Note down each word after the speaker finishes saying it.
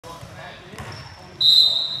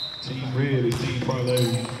Team Red is Team Parlay. We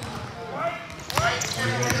got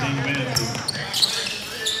Team Ansar.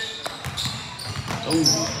 Oh,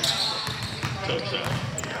 tough shot.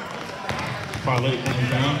 Parlay comes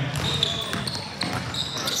down.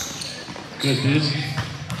 Good dish.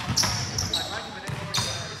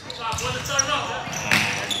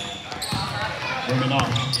 Bring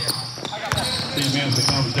off. Team Ansar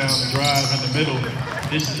comes down the drive in the middle.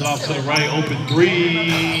 This is off to the right, open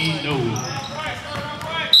three. No.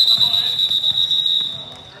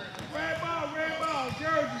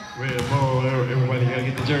 Red ball, everybody gotta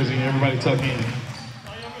get the jersey, everybody tuck in.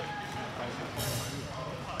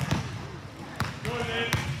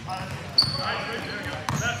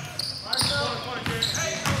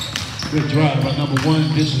 Good drive by number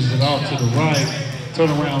one, dishes it off to the right.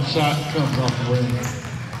 Turnaround shot comes off the rim.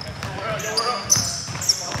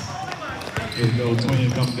 Here we go,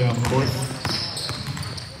 Twin comes down the court.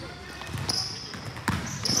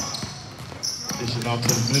 Dish it off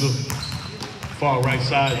to the middle. Far right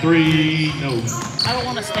side, three, no. I don't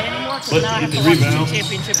want to stay anymore because now I have to watch the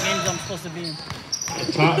championship games I'm supposed to be in.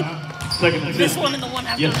 The top, second and This one and the one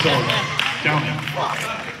after. yes, sir. Count it.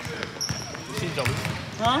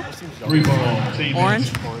 Huh? Three ball, team Orange?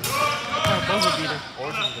 Ansar. Oh, those are beater.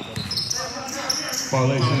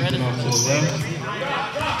 Parlay sends it off to the left.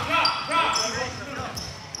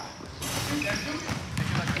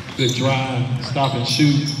 Good drive, stop and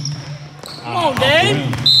shoot. Come on,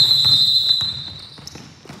 Dave.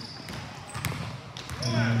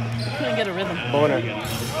 Couldn't get a rhythm.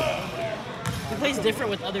 He plays different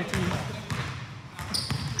with other teams.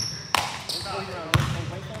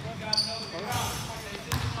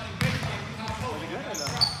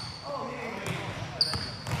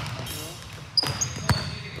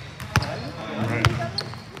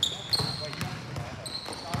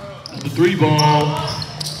 The three ball.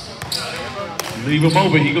 Leave him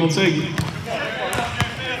over, he gonna take it.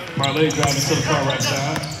 Parlay driving to the far right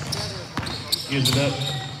side. Gives it up.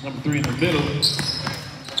 Number three in the middle.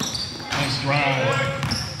 Nice drive.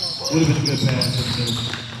 Would have been a good pass in the middle.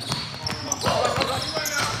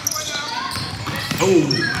 Oh,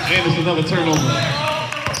 and it's another turnover.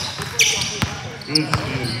 Good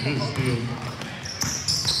steal, good steal.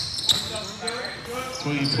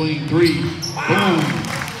 Tween, three. Boom.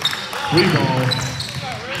 Three ball.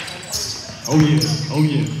 Oh yeah, oh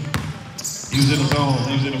yeah. He was in the zone,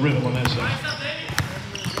 he was in the rhythm on that shot.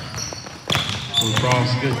 Cross,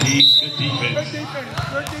 good defense.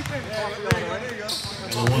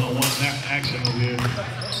 And a one-on-one action over here.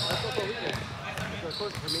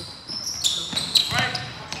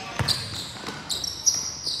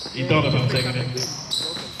 He thought about taking it.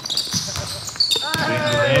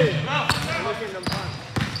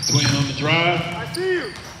 Twin on the drive.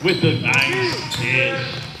 With the nice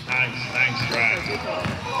dish. Nice drive.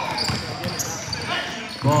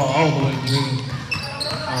 Ball all the way through.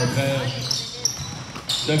 Hard pass.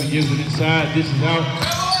 7 gives it inside. This is out.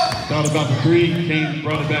 Thought about the three. Came,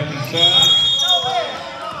 brought it back inside.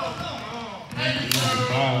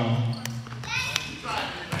 Wow.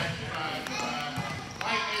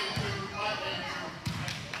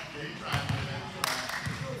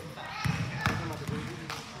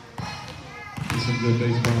 This is some good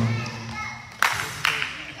baseball.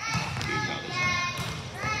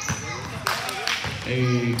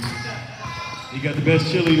 Hey, you got the best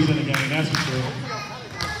cheerleaders in the game, that's for sure.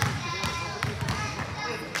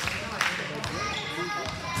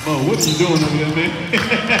 Mo, what are you doing over there, man?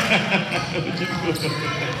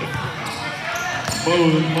 Mo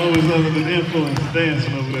is under the influence,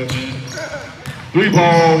 dancing over there, man. Three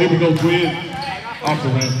ball, here we go, Twin. Off the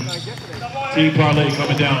rim. Team Parlay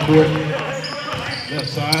coming down court. Left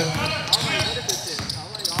side.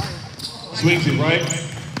 Swings it right.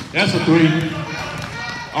 That's a three.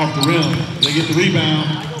 Off the rim. They get the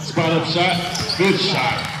rebound. Spot up shot. Good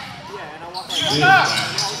shot. Good shot.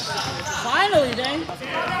 Finally, Dane.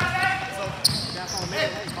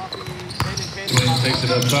 Twin takes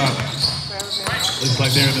it up top. Looks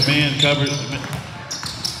like they're in the man covered.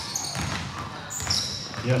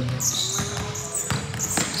 Yep.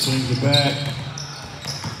 Swings it back.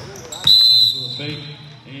 Nice little fake.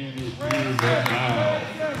 And it is a foul.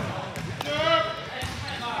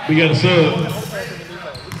 We got a sub.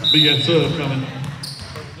 We got a sub coming.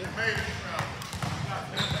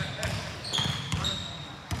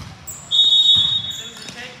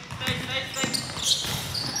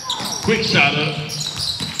 Quick shot up.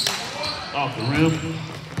 Off the rim.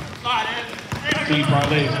 Team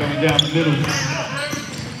Parlay is coming down the middle.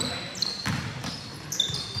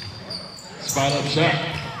 Spot up shot.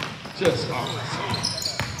 Just off.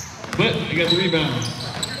 But they got the rebound.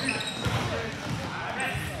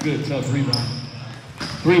 Good, tough rebound.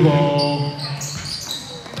 3 ball.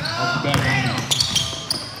 Off the back line.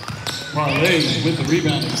 Parlay with the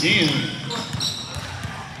rebound again.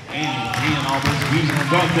 And Ian almost using him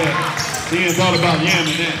about that. Ian thought about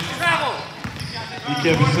yamming that. He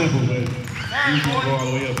kept it simple, but he's going to go all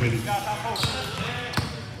the way up with it.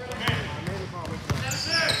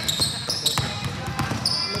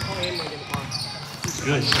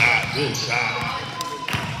 Good shot, good shot.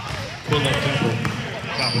 Pull up tempo,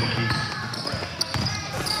 top of the key.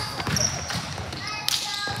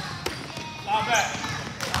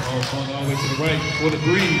 Ball swung all the way to the right for the 3.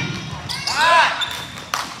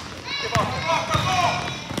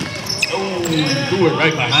 Oh, threw it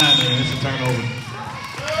right behind him. It's a turnover.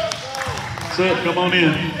 Sub, come on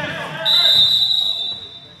in.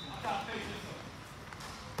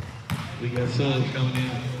 We got subs coming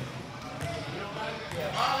in.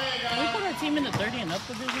 Can we put our team in the 30 and up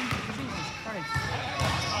division? Jesus Christ.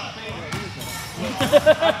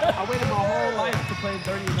 I waited my whole life to play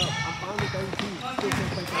 30 and up. I'm finally 32. Still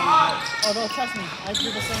can't play 30 and up. Oh, no, trust me. I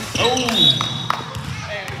do the same thing. Oh!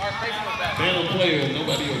 Phantom player,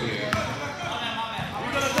 nobody over there.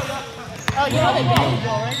 Oh, you know they banned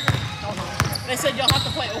y'all, right? They said y'all have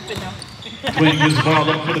to play open now. Twin gets the ball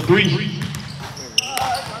up for the 3.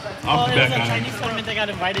 Off the There was back a line. Chinese tournament they got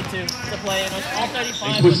invited to play, and it was all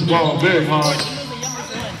 35. He pushed the ball very hard. He was the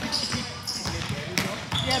youngest one.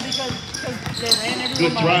 Yeah, because they ran everyone.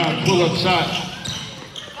 Good drive, pull up shot.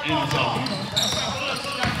 And it's off.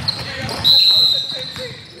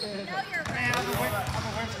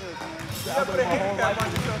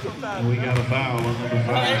 And we got a foul on number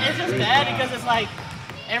 5. It's just bad because it's like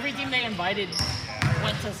every team they invited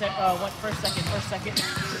went first, second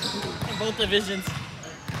in both divisions.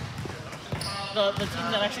 The teams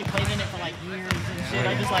that actually played in it for like years and shit,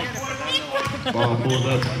 I just like. Ball pulled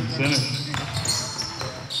up in center.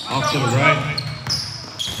 Off to the right.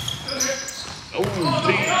 Oh,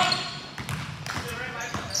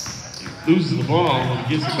 team loses the ball when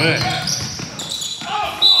he gets it back.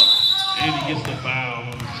 And he gets the foul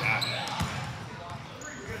on the shot.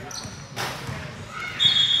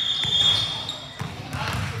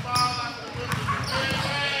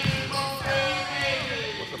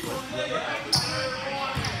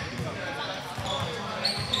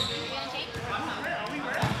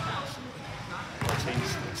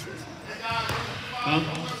 Huh?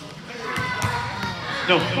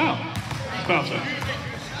 No, foul. Foul shot.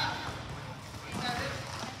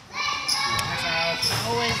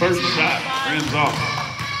 First shot, rims off.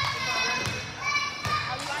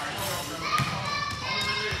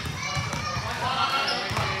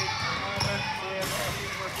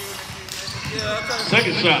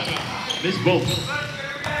 Second shot, missed both.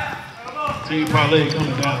 Team Parlay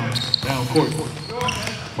coming down court.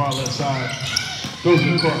 Far left side, throws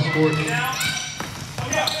it across court.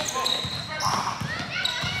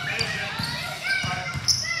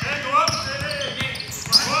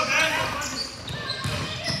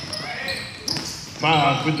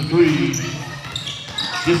 Five with the 3.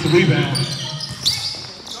 Gets the rebound.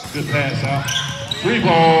 Good pass out. 3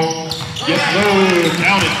 ball. Yes, sir.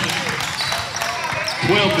 Count it.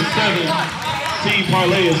 12-7. Team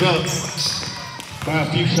Parlay is up by a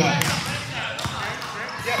few shots.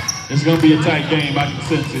 It's going to be a tight game. I can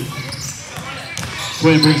sense it.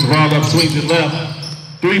 Twin brings the ball up, swings it left.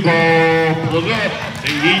 3 ball. Pull it up.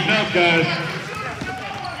 They eating up, guys.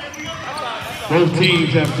 Both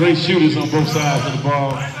teams have great shooters on both sides of the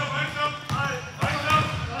ball.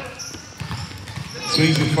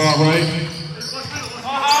 Swings it far right.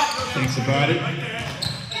 Thinks about it.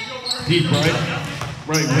 Deep right.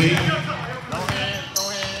 Right wing.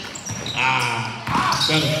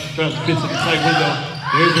 Tries to pitch in the tight window.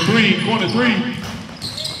 There's the 3, corner 3.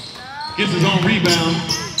 Gets his own rebound.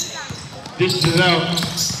 Dishes it out.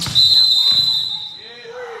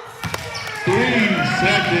 3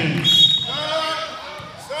 seconds.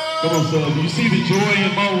 Come on, son. Do you see the joy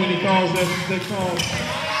in Mo when he calls that call?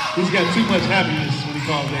 He's got too much happiness when he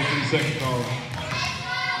calls that 3-second call.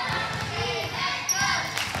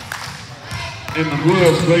 And the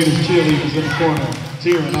world's greatest cheerleaders in the corner,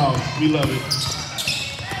 cheering off. We love it.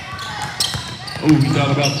 Oh, he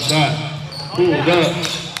thought about the shot. Pulled up,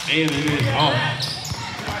 and it is off.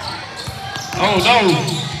 Oh, no.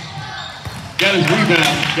 Got his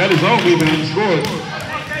rebound. Got his own rebound and scored.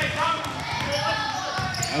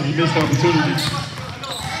 That was a missed opportunity.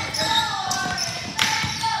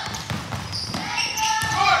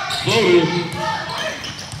 Floater.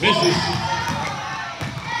 Misses.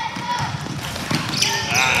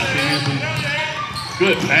 Dancing.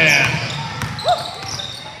 Good pass.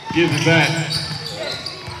 Gives it back.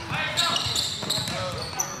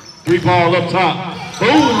 Three ball up top.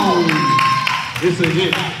 Boom! It's a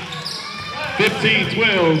hit.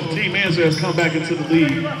 15-12. Team Ansar has come back into the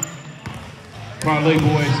lead. Parlay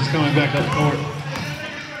Boys is coming back up court.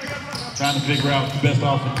 Trying to figure out the best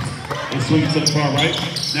offense. They swing it to the far right.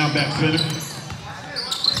 Now back center.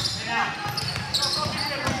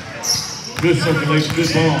 Good circulation,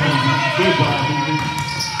 good ball, baby. Good ball, baby.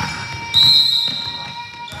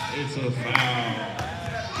 It's a foul.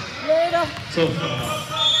 Later. It's a foul.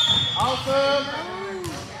 Awesome.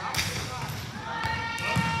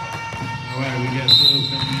 All right, we got subs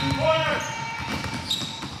coming in.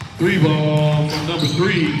 Three ball from number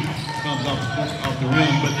 3. Comes off the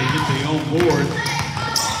rim, but they hit their own board.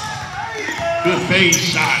 Good fade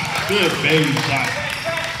shot. Good fade shot.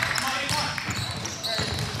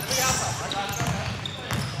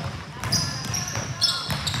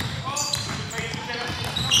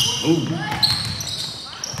 Ooh.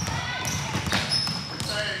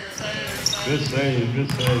 Good save, good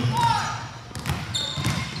save.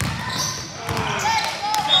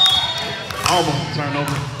 Almost a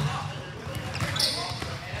turnover.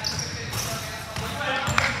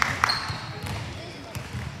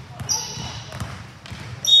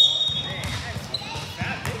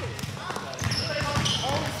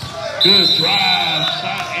 Good drive,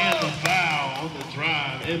 shot and the foul on the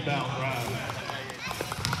drive, inbound drive.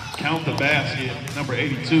 Count the basket, number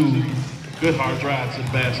 82. Good hard drive to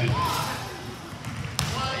the basket.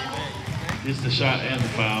 It's the shot and the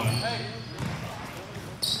foul.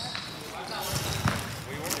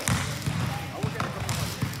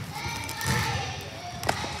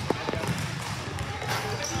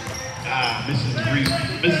 Misses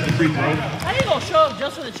the free throw. How you gonna show up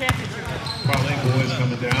just for the championship? Parlay Boys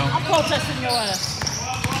coming down. I'm protesting your ass.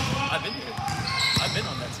 I've been here. I've been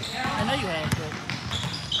on that team. I know you have, but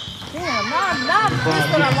damn, not this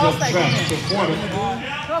when I lost that game.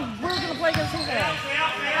 We're gonna play against his ass.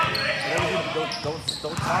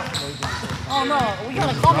 Don't talk to me. Oh no, we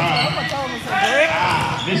gotta call him. I'm gonna tell him it's a break.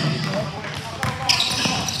 Misses.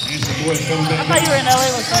 Ansar Boys coming back. I thought you were in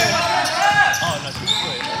LA with her. Oh, no, she was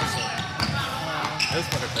good. That was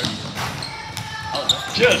for her 30. Oh, no.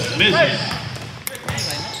 Just misses.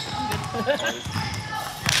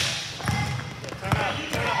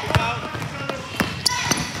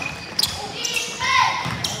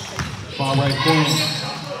 Far right corner.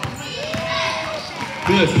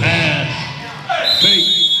 Good pass. Fake.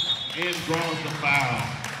 And draws the foul.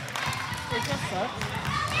 It just sucks.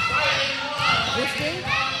 This game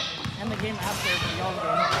and the game after the y'all game.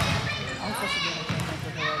 I'm supposed to be in a game after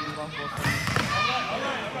the both games.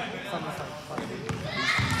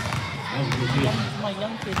 That was a good hit. My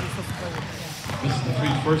young kids are supposed to play with him. This is the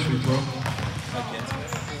first free throw.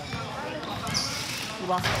 We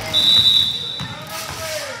lost the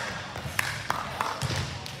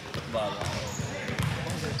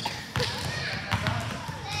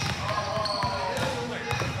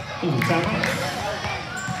Ooh, timeout.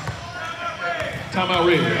 Timeout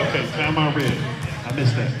red. Okay, timeout red. I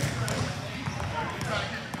missed that.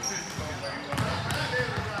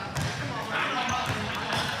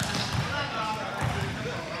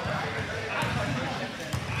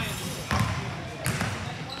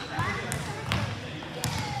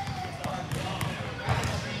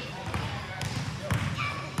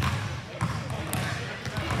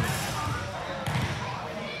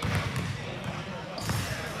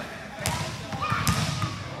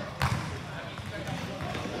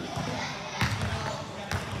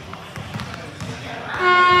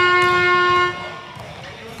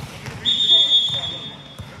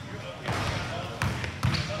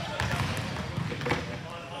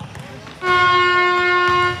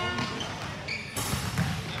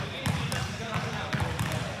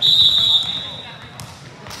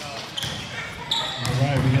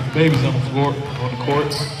 Babies on the floor, on the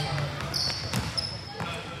court.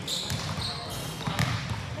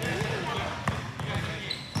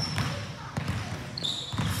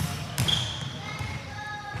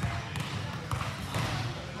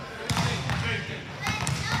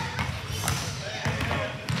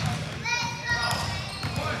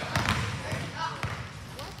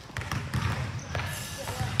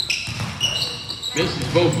 Misses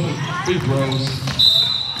both free throws.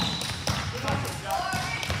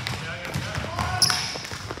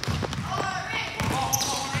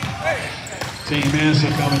 Team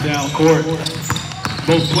Ansar coming down court.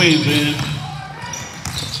 Both twins in.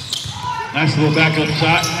 Nice little backup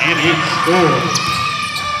shot, and it scores.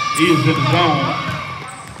 He is in the zone.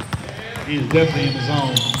 He is definitely in the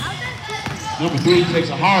zone. Number 3 takes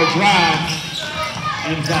a hard drive,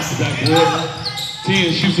 and it's off the backboard.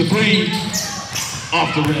 10 shoots a 3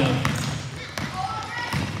 off the rim.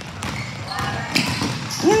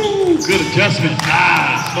 good adjustment.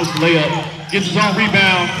 Supposed to lay up. Gets his own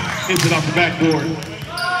rebound. Hits it off the backboard.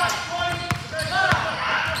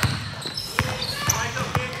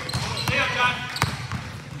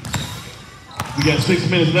 We got 6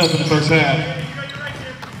 minutes left in the first half.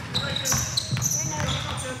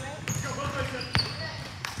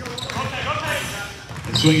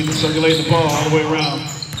 And swinging and circulating the ball all the way around.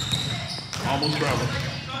 Almost traveled.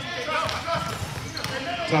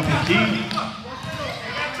 Top of the key.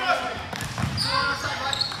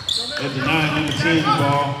 There's the 9, number 10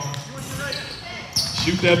 ball.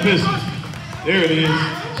 Shoot that pistol. There it is.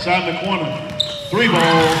 Shot in the corner. 3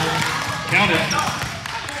 ball. Count it.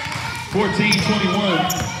 14-21.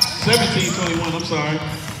 17-21, I'm sorry.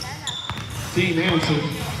 Team Ansar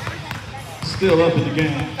still up in the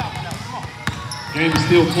game. Game is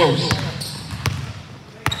still close.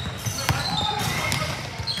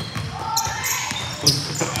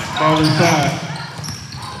 Ball inside.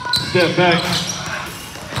 Step back.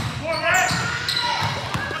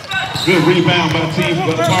 Good rebound by the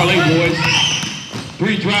Parlay Boys.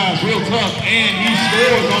 3 drives, real tough, and he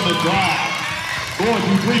scores on the drive. Going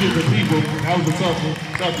through 3 different people. That was a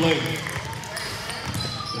tough leg.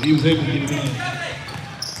 But he was able to get it in.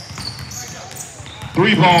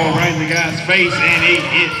 3 ball right in the guy's face, and it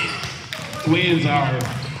hit. Twins are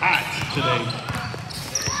hot today.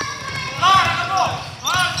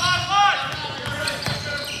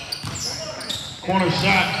 Corner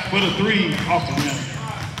shot for the 3 off the rim.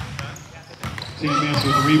 Team Ansar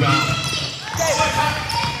with the rebound.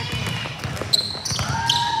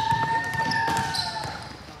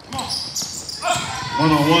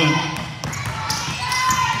 1-on-1.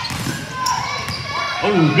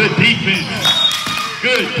 Oh, good defense.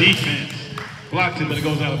 Good defense. Blocked it, but it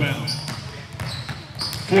goes out of bounds.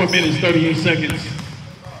 4 minutes, 38 seconds.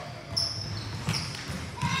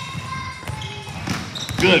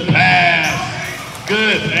 Good pass.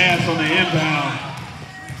 Good pass on the inbound.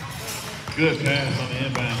 Good pass on the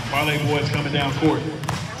inbound. Parlay Boys coming down court.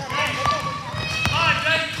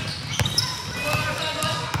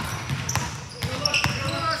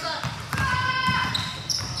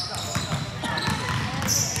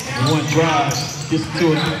 One drive, gets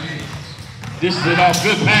to it. Dishes it off,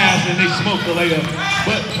 good pass, and they smoke the layup.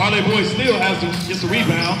 But Parlay Boys still gets a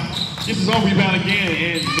rebound. Gets his own rebound again,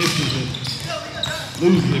 and misses it.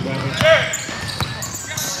 Loses it, baby.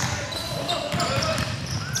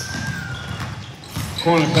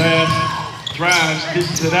 Corner pass, drives,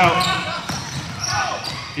 dishes it out.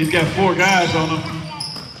 He's got 4 guys on him.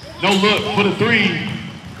 No look for the 3.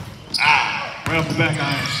 Right off the back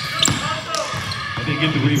iron. I didn't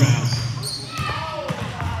get the rebound.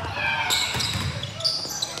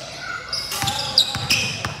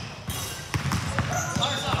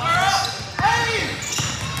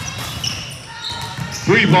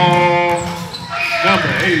 Three ball,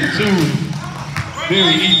 number 82.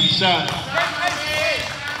 Very easy shot.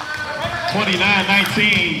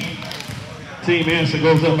 29-19. Team Ansar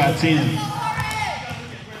goes up by 10.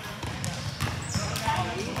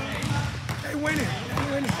 They winning.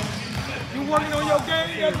 You working on your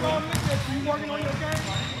game? That's what I'm looking at. You working on your game?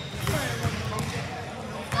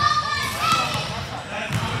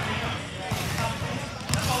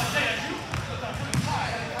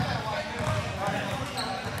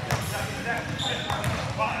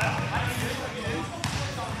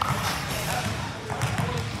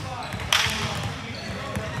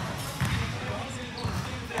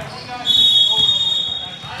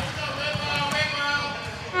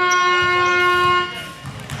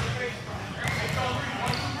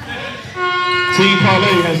 Team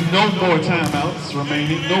Parlay has no more timeouts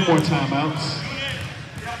remaining, no more timeouts.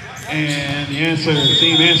 And the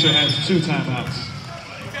Team Ansar has 2 timeouts.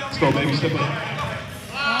 Let's go, baby, step up.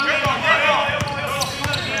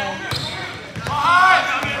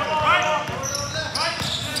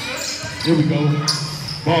 Here we go.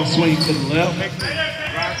 Ball swing to the left.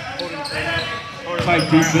 Tight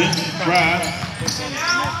defense, drive.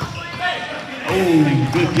 Oh,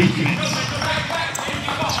 good defense.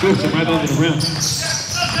 Strips him right under the rim.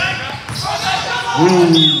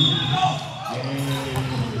 Ooh.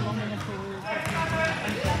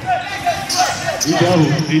 Yeah.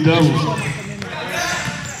 He doubled.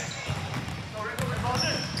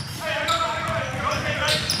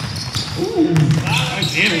 Ooh,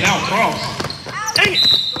 nice in and out cross. Dang it.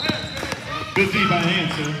 Good D by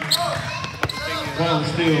Ansar. Ball is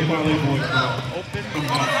still Parlay Boys ball.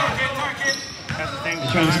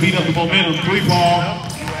 They're trying to speed up the momentum. 3 ball.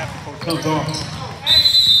 Comes off.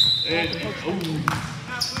 And, No, when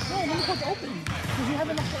you put the open, because you don't have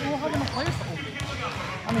enough players to open.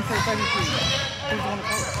 I mean, for 33. Who's the one to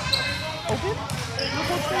play? Open? You're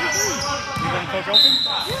coach 33. You gonna coach open?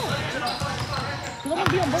 Yeah. Because I'm going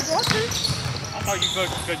to be on both rosters. I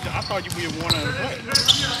thought you would want to play.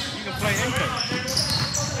 You can play and coach.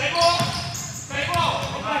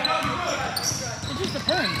 It just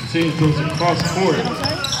depends. Team goes across the court. You know what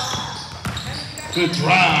I'm saying? Good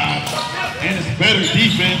drive. And it's better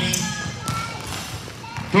defense.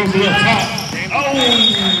 Throws it up top. Oh,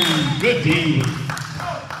 good D.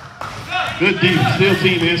 Good D. Still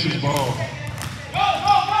team answers ball.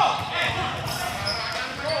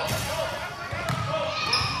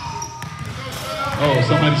 Oh,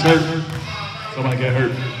 somebody's hurt. Somebody got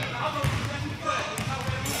hurt.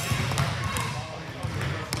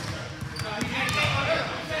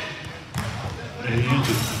 Yeah, he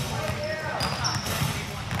injured.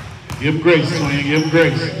 Give him grace, Swing. Give him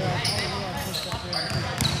grace.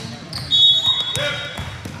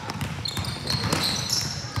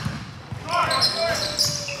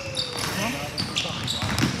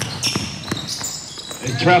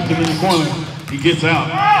 They trapped him in the corner. He gets out.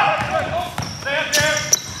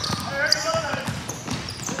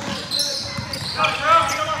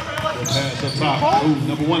 Good pass up top. Ooh,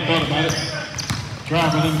 number one thought about it.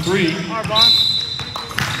 Driver number 3.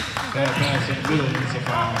 Bad pass in the middle. It's a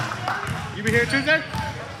foul. You be here Tuesday?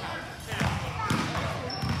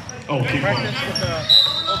 Oh, keep Practice with the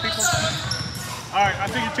old people? All right, I'll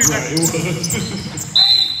see you Tuesday. Right, it was.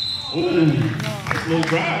 Ooh, nice little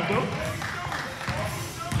drive, though.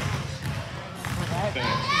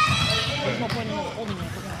 There's no point in us holding it if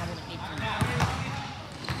we're going to have it at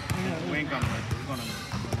 18. We ain't gonna let it. We're gonna. You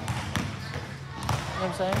know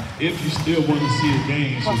what I'm saying? If you still want to see a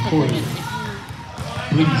game Plus, the recorded, thing is,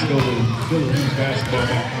 please go to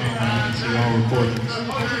PhiladelphiaBasketball.com and you can see all recordings.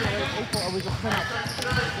 April, are we going to print out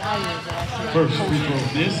flyers that actually First free throw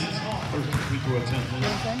missed. First free throw attempt You know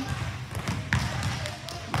what I'm missed. saying?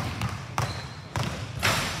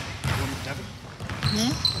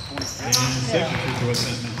 And second free throw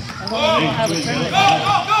attempt missed. As long as we don't have a tournament,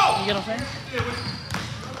 you get what I'm saying?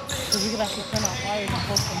 Because we could actually print out flyers and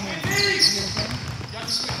post them here. You get what I'm saying?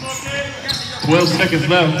 12 seconds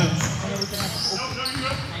left. And then we can have it open.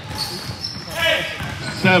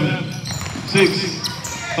 7, 6,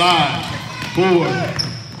 5, 4,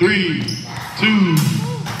 3, 2,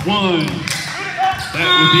 1. That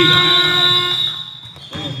would be the half.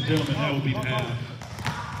 Ladies and gentlemen, that would be the half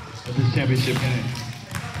of this championship game.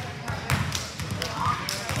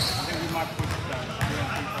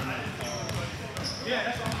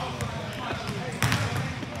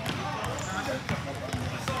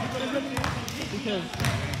 Because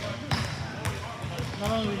not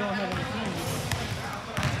only we don't have any teams,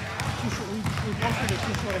 we posted it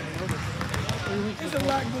too short of a notice. 3 weeks There's a before.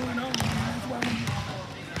 lot going on. That's why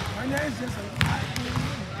right now it's just a lot going on.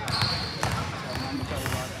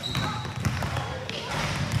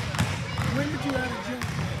 When did you have a gym?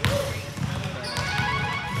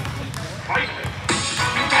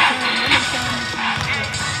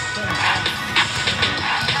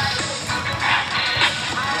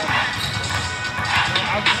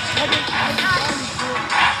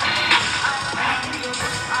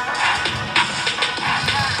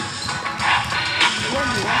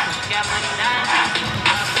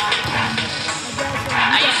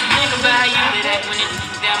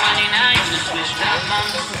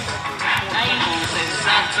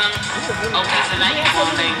 Okay, so now you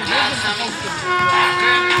gon' make love to me.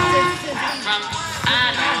 Girl, from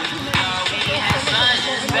I know you we had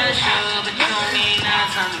something special, but you don't mean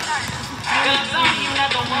nothing to me. Girl, tell me you not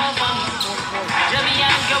the one for me. Tell me I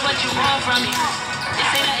don't get what you want from me. This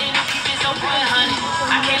ain't nothing to keep it so good, honey.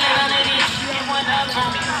 I can't let none of this shit one up on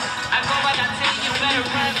me. I go back, I tell you, you better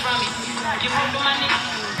run from me. You hope my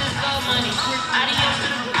niggas just love money. Adios to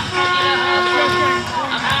the I need a hug from me.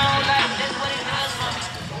 I'm out like that's what it does for me.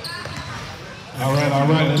 All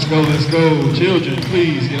right, let's go. Children,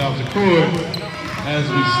 please get off the court as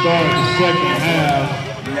we start the second half.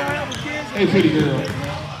 Hey, pretty girl,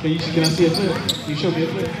 can I see a flip? Can you show me a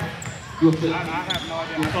flip? Do a flip. I have no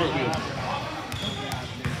idea. Do a cartwheel.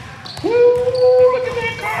 Woo, look at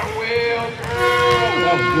that cartwheel, girl.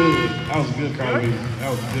 That was a good cartwheel. That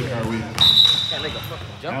was a good cartwheel. Can't make a fucking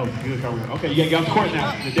jump. That was a good cartwheel. Okay, you got off the court now.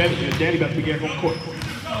 Your daddy about to be getting on the court.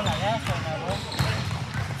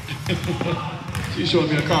 She's showing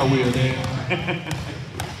me a cartwheel, man.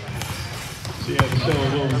 She had to show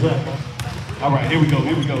us what was up. All right, here we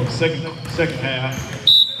go. Second half.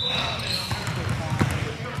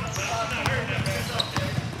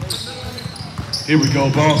 Here we go.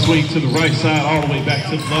 Ball swing to the right side, all the way back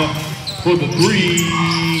to the left for the 3.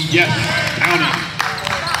 Yes, count it.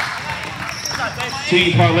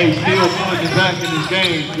 Team Parlay still pulling it back in this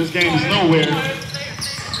game. This game is nowhere.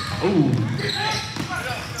 Ooh.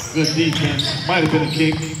 Good defense. Might have been a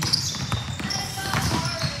kick.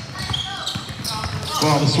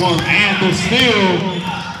 Ball the swung and the steal.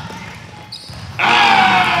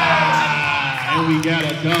 And we got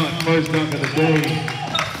a dunk. First dunk of the day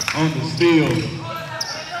on the steal.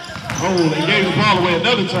 Oh, they gave the ball away.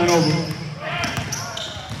 Another turnover.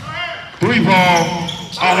 3 ball.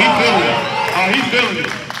 Oh, he feeling it. Oh, he feeling it.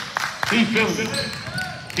 He feeling it.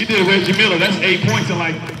 He did Reggie Miller. That's 8 points in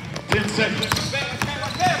like 10 seconds.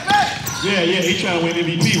 Yeah, he trying to win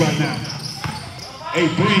MVP right now. 8-3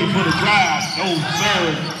 for the drive. No, sir.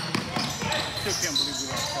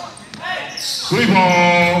 3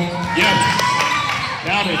 ball. Yes.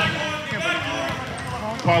 Got it.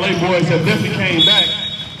 Parlay Boys have definitely came back.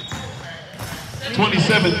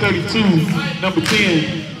 27-32. Number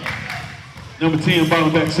 10. Number 10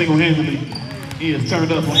 bottom back single-handedly. He is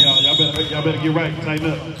turned up on y'all. Y'all better get right. Tighten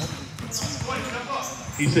up.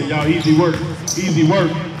 He said, y'all easy work. Easy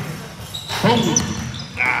work. Boom.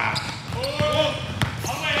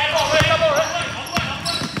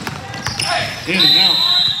 In and out.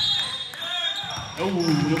 Oh,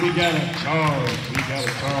 we got a charge. We got a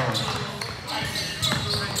charge.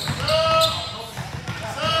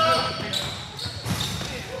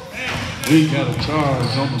 We got a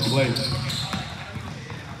charge on the play.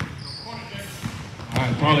 All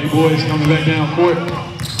right, Parlay Boys coming back down court.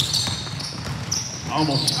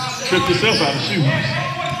 Almost tripped himself out of shoes.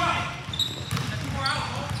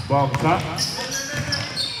 Ball on top.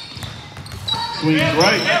 Swings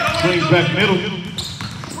right. Swings back middle.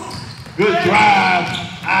 Good drive.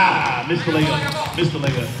 Missed the layup. Missed the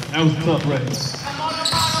layup. That was a tough race.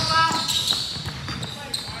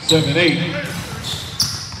 7-8.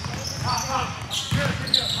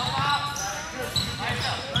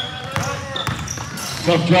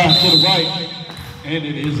 Tough drive to the right, and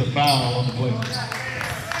it is a foul on the play.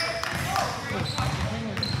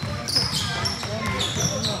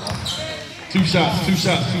 Two shots.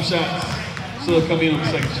 So come in on the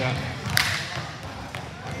second shot.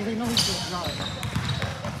 They know he's going to draw it.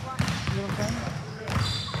 You know what I'm saying?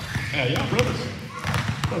 Yeah, y'all brothers.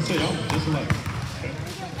 Let's say y'all just alike. Okay.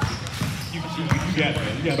 You got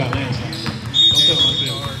that. You got about landslide. Don't tell them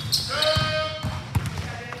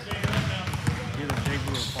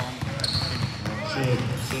I said.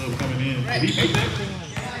 Sub coming in. Did he make that?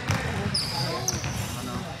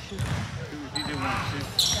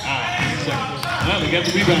 They got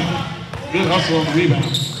the rebound. Good hustle on the rebound. To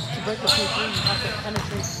break the 2-3, you have to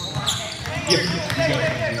penetrate. Yeah, he's got it.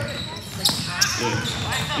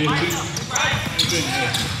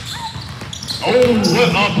 Yeah. Oh, what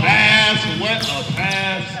a pass. What a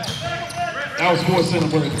pass. That was 4 center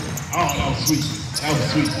worth. Oh, that was sweet. That was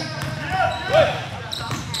sweet.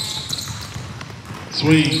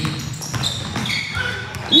 Swing.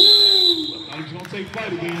 Woo! I thought he was going to take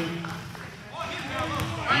flight again.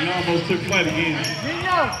 He almost took flight again.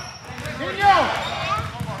 Nino!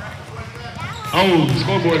 Oh, the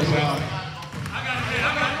scoreboard is out.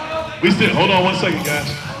 We still, hold on 1 second, guys.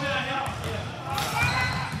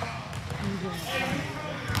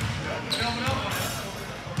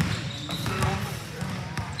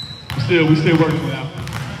 We still working it out.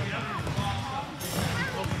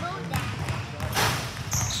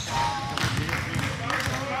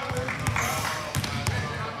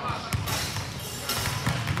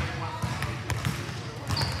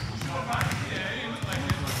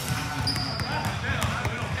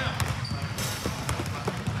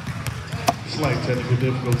 Slight technical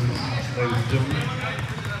difficulties, ladies and gentlemen.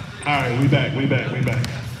 All right, we back.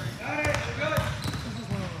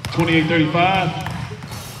 28-35.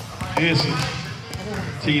 Ansar.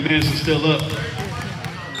 Team Ansar still up. 1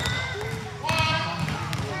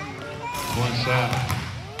 shot.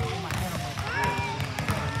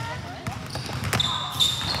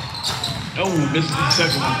 Oh, misses the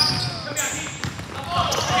second one.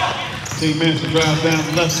 Team Ansar drives down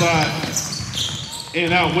the left side.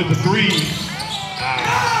 In out with the 3.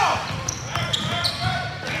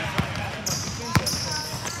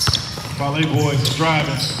 Parlay Boys are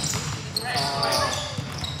driving.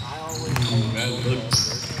 That looks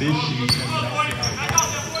fishy.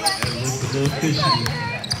 That looks a little fishy.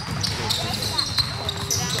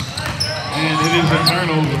 And it is a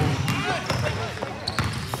turnover.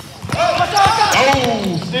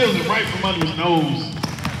 Oh, steals it right from under his nose.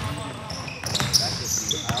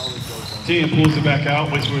 10 pulls it back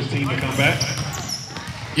out, waits for his team to come back.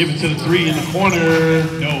 Give it to the 3 in the corner.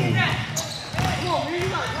 No.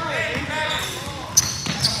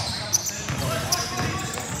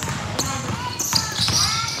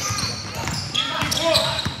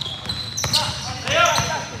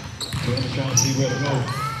 to see where to go.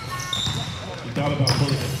 He thought about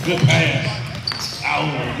pulling it. Good pass.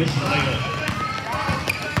 Ow, this is a layup.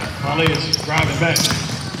 Parlay is driving back.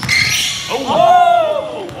 Oh,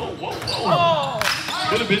 whoa.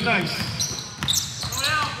 Could have been nice.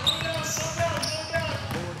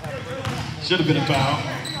 Should have been a foul.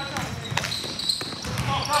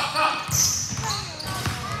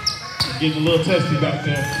 Getting a little testy back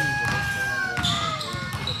there.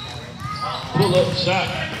 Pull up shot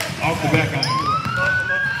off the back iron.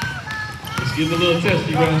 It's getting a little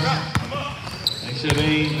testy, guys. Make sure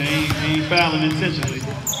they ain't fouling intentionally.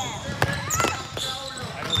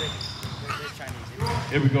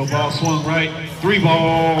 Here we go, ball swung right. 3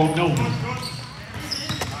 ball, no.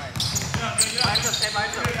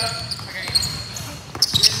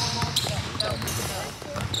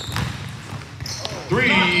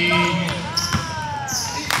 Three.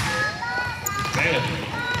 Bad.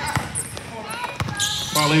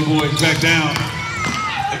 Parlay Boys back down.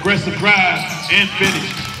 Aggressive drive and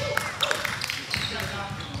finish.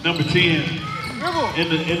 Number 10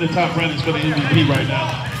 in the top runnings for the MVP right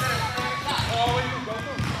now.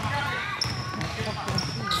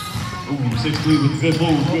 Ooh, 6'3" with a good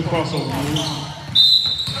move, good crossover move.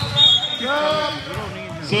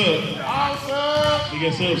 Sub. We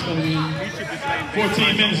got subs coming in.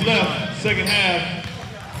 14 minutes left, second half.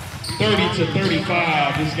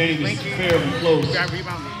 30-35. This game is fairly close.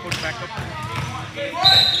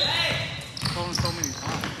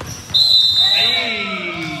 Hey!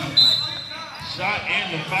 Shot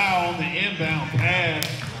and the foul on the inbound pass.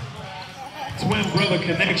 Twin brother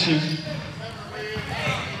connection.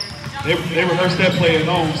 They rehearsed that play at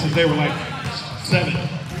home since they were like 7.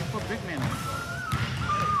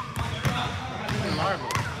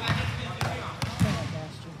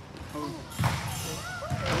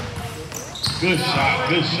 Good shot,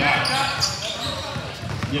 good shot.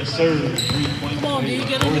 Yes, sir. 3 points. Come on, dude,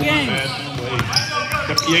 get in the game.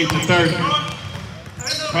 58-30.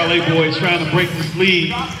 Parlay Boys trying to break this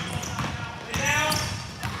lead.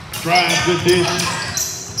 Drive, good dish.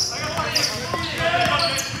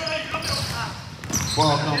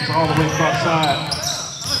 Ball comes all the way across side.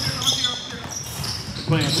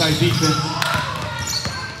 Playing tight defense.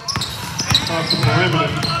 Across the perimeter.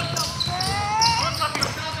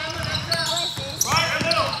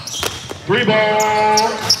 3 ball.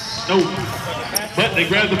 No. But they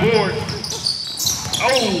grabbed the board.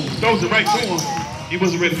 Oh, throws it right to him. He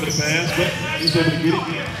wasn't ready for the pass, but he was able to get it.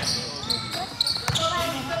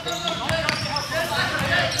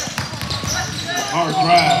 Hard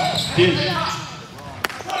drive. Dish.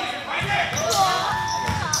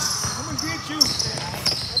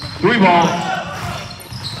 3 ball.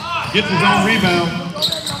 Gets his own rebound.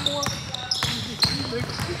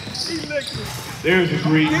 There's the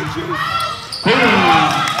 3.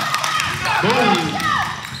 Boom.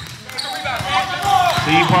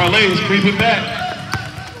 Team Parlay is creeping back.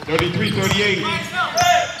 33-38.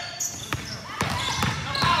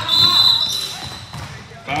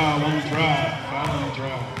 Foul on the drive.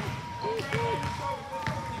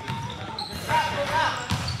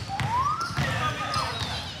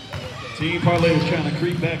 Team Parlay is trying to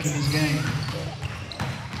creep back in this game.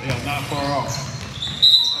 They are not far off.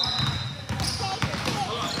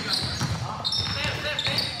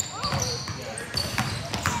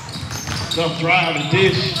 Tough drive and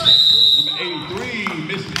dish. Number 83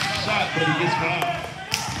 misses the shot, but he gets fouled.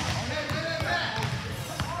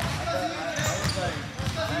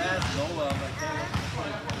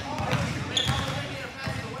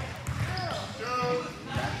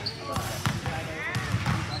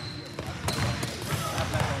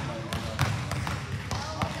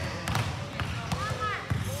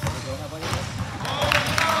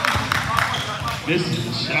 This is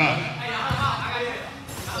the shot.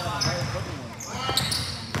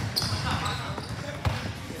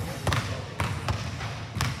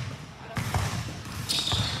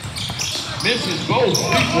 Misses both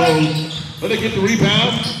free throws, but they get the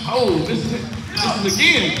rebound. Oh, this is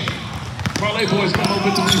again. Parlay Boys come up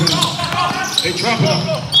with the rebound. They drop it up.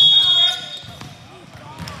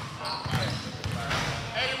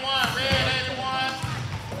 81, red 81.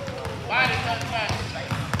 Body comes back.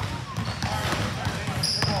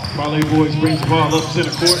 Parlay Boys brings the ball up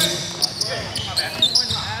center court.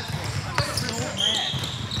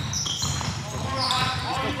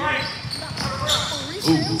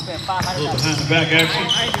 Ooh, a little behind the back action.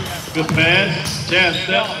 Good pass. Jazz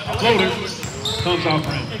step. Floater. Comes off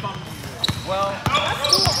rim. Well,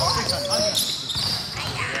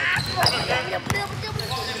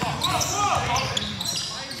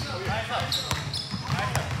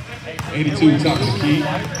 82 top of the key.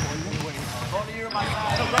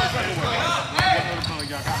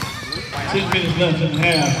 10 minutes left in the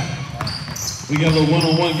half. We got a little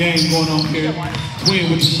one-on-one game going on here. Twin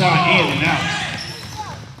with the shot in and out.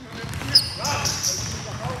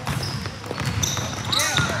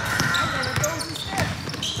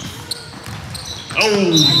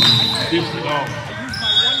 Oh, dished it off.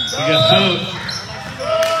 We got sub.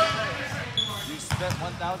 You spent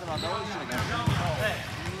 1,000 on those? You should have got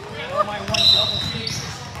My one double seat.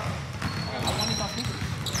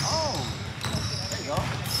 Oh, there you go.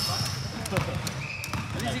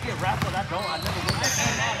 At least you get wrapped on that goal. I never would have.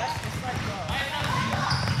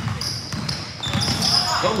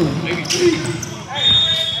 Oh, 83.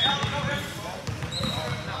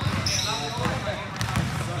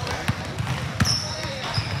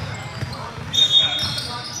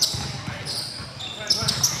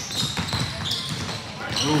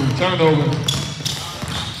 Ooh, turnover.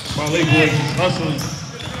 Parlay Boys is hustling.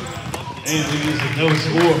 And it is another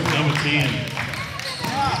score, number 10.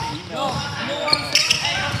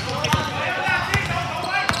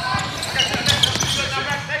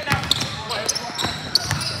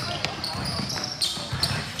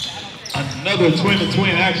 Another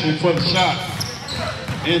twin-to-twin action for the shot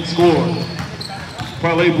and score.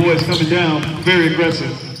 Parlay Boys coming down, very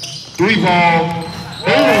aggressive. 3-ball.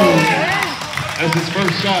 Boom! That's his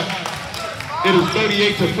first shot. It is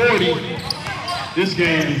 38-40. This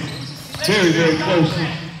game is very, very close.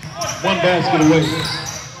 One basket away.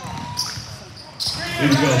 Here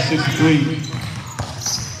we go, 63.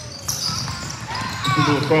 Just a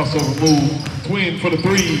little crossover move. Twin for the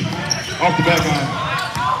 3. Off the back iron.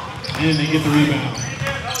 And they get the rebound.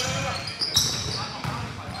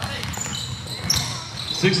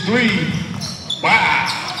 6-3. Wow.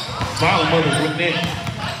 Solid Mothers with net.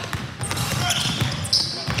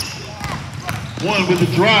 One with the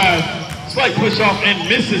drive. Slight push off and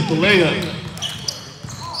misses the layup.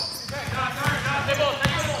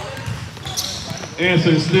 Ansar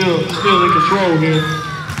is still in control here.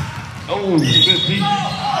 Oh, 50.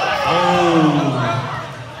 Oh.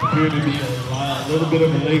 Appeared to be a little bit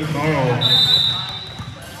of a late call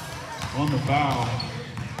on the foul.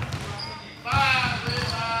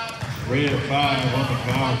 Red 5 on the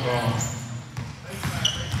foul call.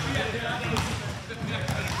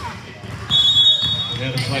 We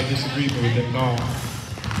had a slight disagreement with that call.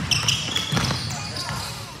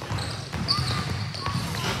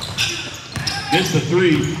 This the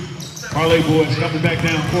 3. Parlay Boys coming back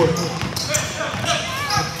down court.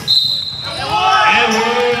 And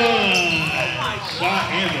shot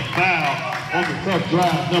and the foul on the tough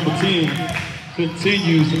drive. Number 10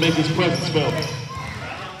 continues to make his presence felt.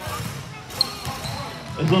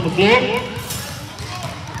 It's on the floor.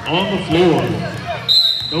 On the floor.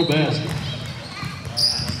 No basket.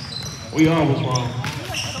 We all was wrong.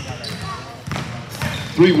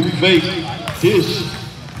 3 with fake. Dish.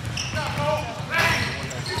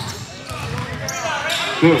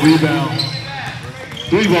 Good rebound.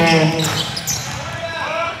 3-ball.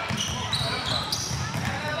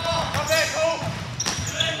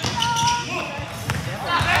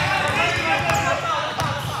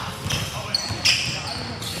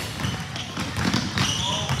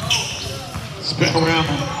 Spin around,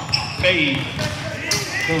 fade.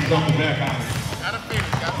 Comes off the back iron.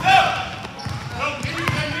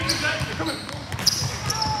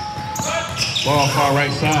 Ball far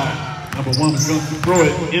right side. Number 1 is going to throw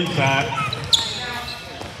it inside.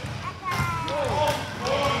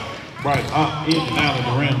 Right up, in and out of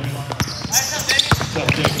the rim. Tough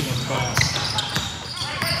check in the foul.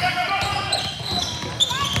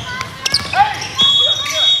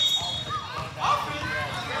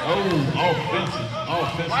 Oh,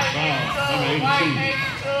 offensive foul. Number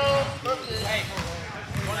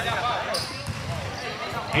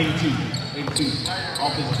 82.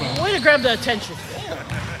 Offensive foul. Way to grab the attention.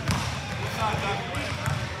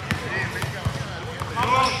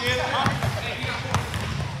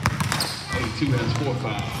 82 has 4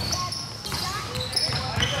 fouls.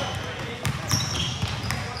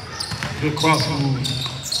 Good cross move.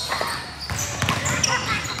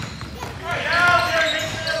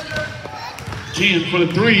 Jen for the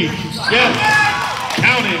 3. Yes.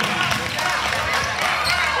 Count it.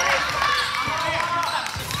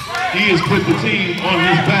 He has put the team on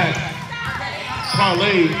his back.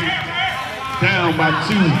 Parlay down by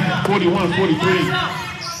 2, 41-43.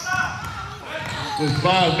 With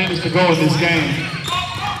 5 minutes to go in this game.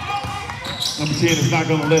 Number 10 is not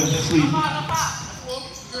going to let him sleep.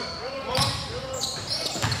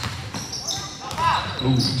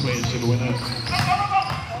 Ooh, Twin should have went up.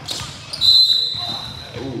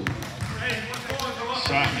 Ooh.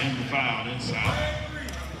 Shot and the foul inside.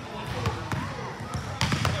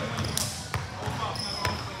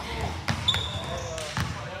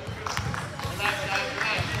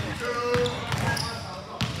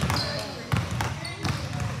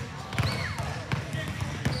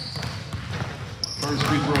 First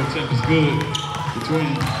free throw attempt is good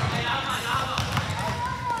between.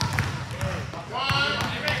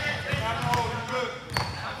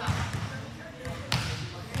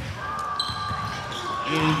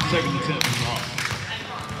 And second attempt is off.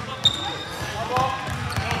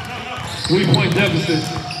 3-point deficit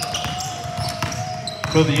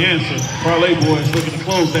for the Ansar. Parlay Boys looking to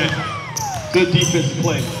close that. Good defensive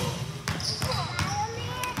play.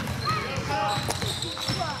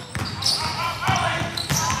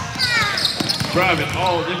 Driving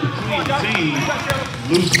all in between the teams.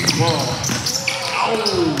 Losing the ball. Oh!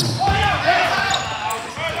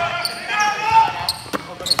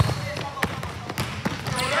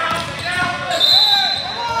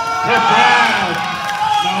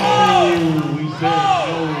 No, he said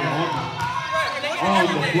no. On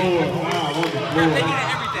the floor. Wow, on the floor.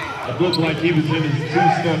 It looked like he was in his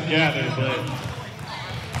two-step gather, but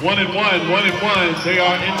 1-1. They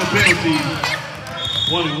are in the penalty.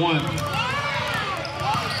 1-1.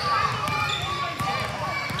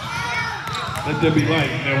 Let there be light.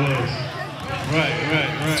 There was. Right.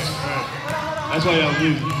 That's why y'all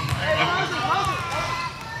losing.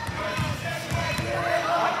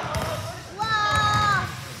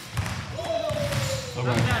 All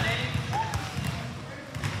right.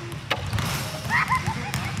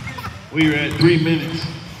 We are at 3 minutes.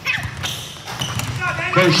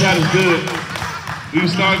 First shot is good. We will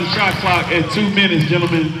start the shot clock at 2 minutes,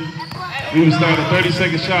 gentlemen. We will start a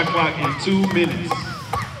 30-second shot clock in 2 minutes.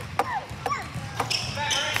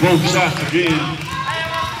 Both shots again.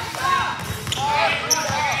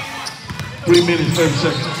 3 minutes, 30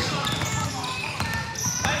 seconds.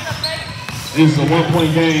 This is a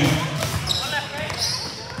 1-point game.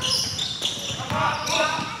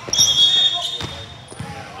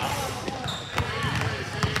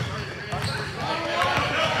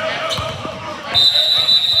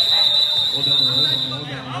 Hold on.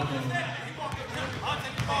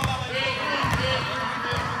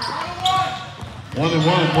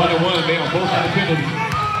 1-1. They are both on the penalty.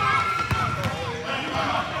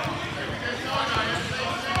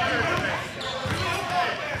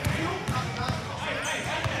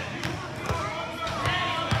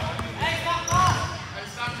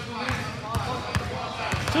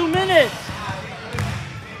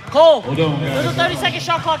 Cole, hold on, guys. There's a 30-second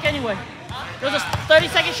shot clock anyway. There's a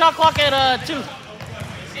 30-second shot clock at 2.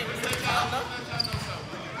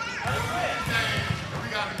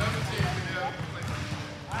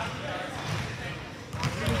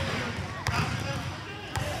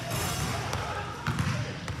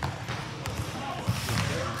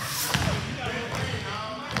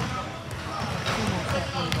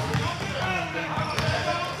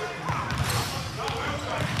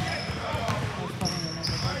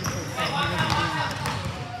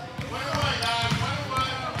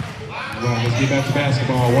 Right, let's get back to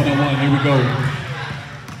basketball. 1-on-1, here we go.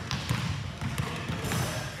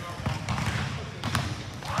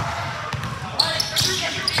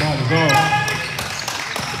 Shot is off.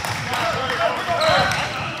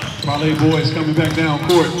 Parlay Boys coming back down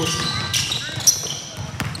court.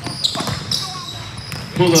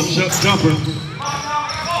 Pull up jumper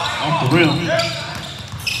off the rim.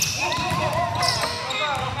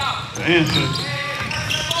 The Ansar.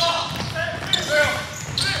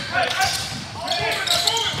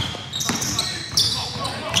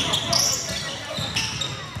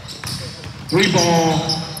 Three ball,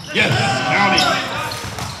 yes, county.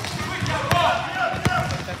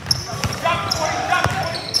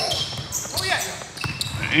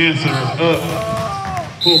 The Ansar is up,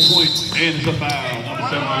 full point, and it's a foul, number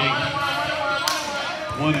 78.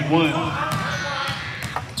 1-1.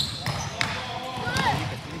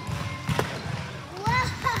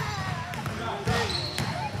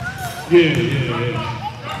 Yeah.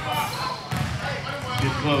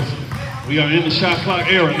 Get closer. We are in the shot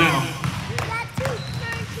clock era now.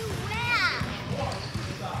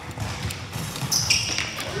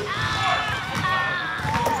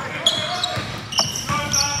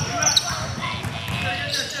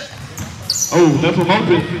 Oh, left him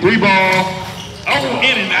open. Three ball. Oh,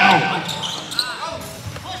 in and out.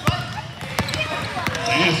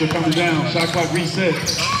 The Ansar coming down. Shot clock reset.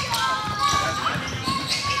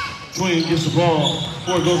 Twin gets the ball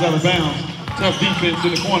before it goes out of bounds. Tough defense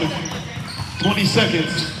in the corner. 20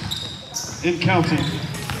 seconds in counting.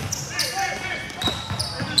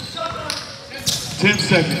 10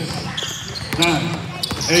 seconds. 9,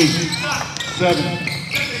 8, 7,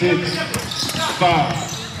 6, 5,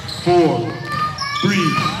 4, 3,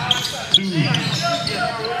 2.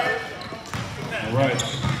 All right.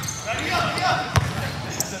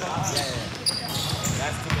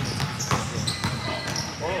 That's 2 minutes.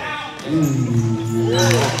 Ooh.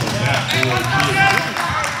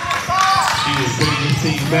 She is putting this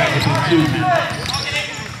team back within 2.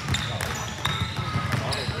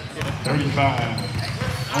 35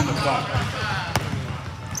 on the clock.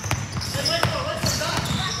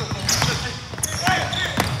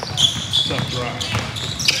 Tough drive.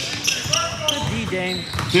 Good D, Dame.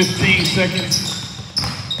 15 seconds.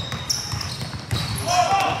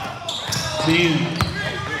 10.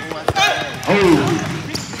 Oh,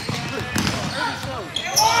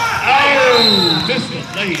 missed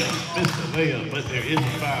the layup, but there is a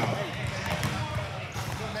foul.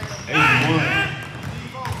 81.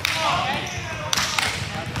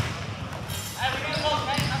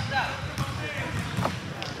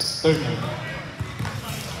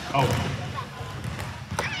 Oh.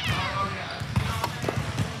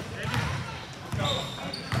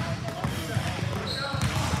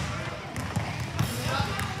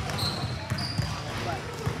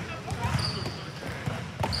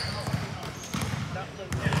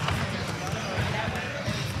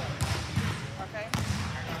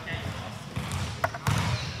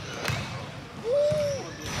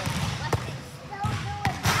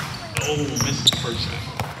 Oh, misses the first shot.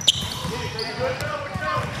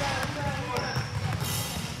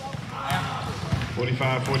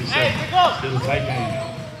 45-47. Still a tight game.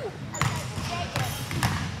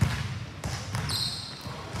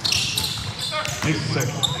 Next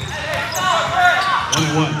second.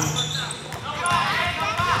 1-1.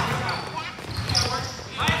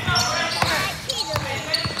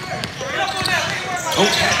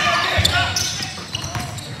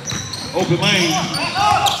 Open lane.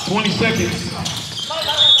 20 seconds.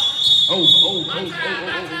 Oh.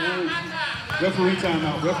 Referee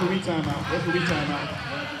timeout.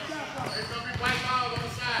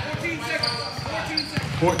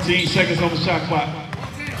 14 seconds on the shot clock.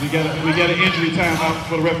 We got an injury timeout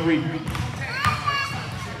for the referee.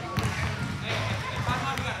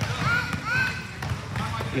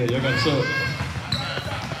 Yeah, y'all got a sub.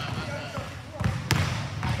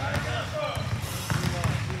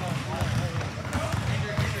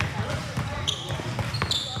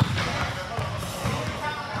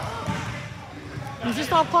 You just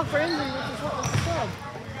stop clock for injury. It's a sub.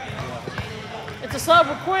 It's a sub.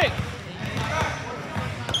 We're quick.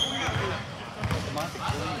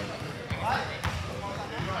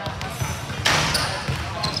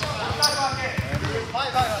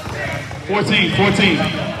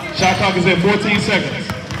 $14. Shot clock is at 14 seconds.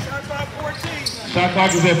 Shot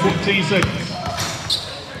clock is at 14 seconds.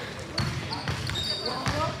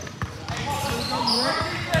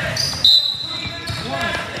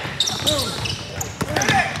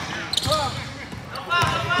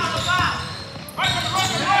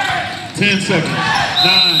 Ten seconds. 9.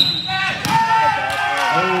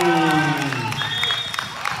 Oh.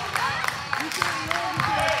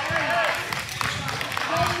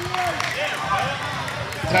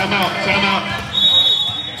 Timeout.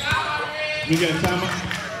 You got a timeout?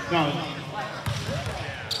 No.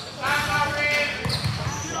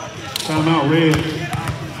 Timeout red.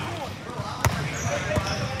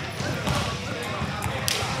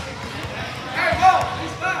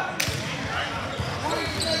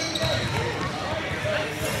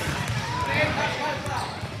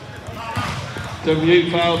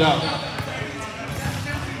 W8 fouled out.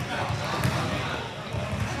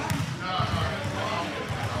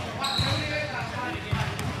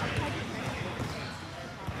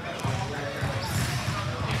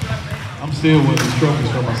 I'm still winning these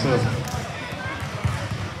trophies for myself.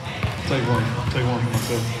 Take one for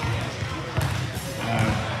myself.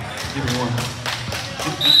 Give me one.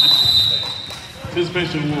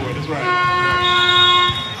 Participation award, that's right.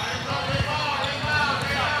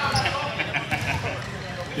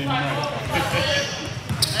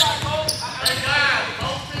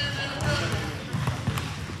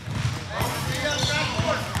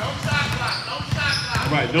 All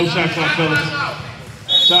right, no shot clock, fellas.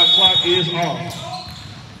 Shot clock is off.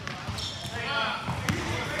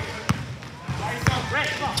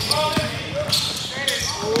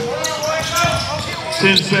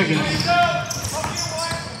 10 seconds.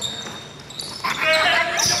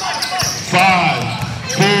 5,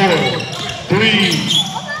 4, 3,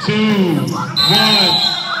 2, 1.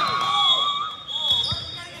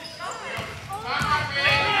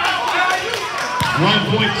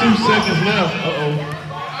 1.2 seconds left. Uh-oh.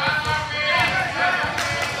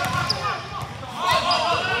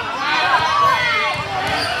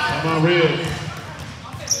 Come on, red.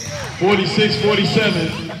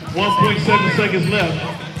 46-47. 1.7 seconds left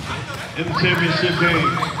in the championship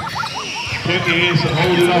game. Can the Ansar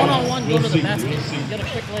hold it off? One-on-one, go to the basket. Get a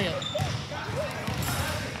quick layup.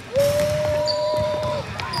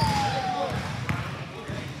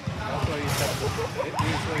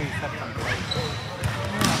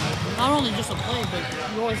 only just a play, but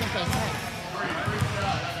you always have to attack.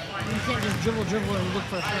 You can't just dribble and look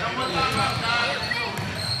for a play.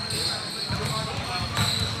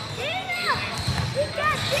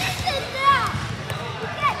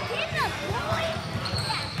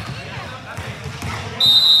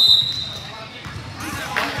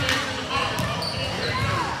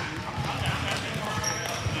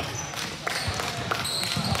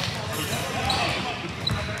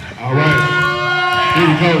 All right. Here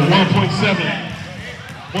we go. 1.7.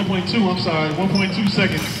 1.2, I'm sorry. 1.2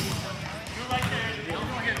 seconds.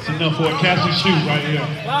 It's enough for a catch and shoot right here.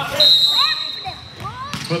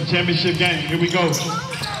 For the championship game. Here we go. 3.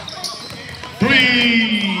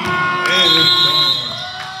 And it's done.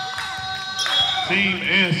 Team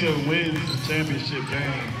Ansar wins the championship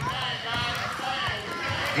game.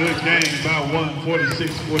 Good game by 1,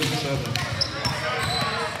 46-47.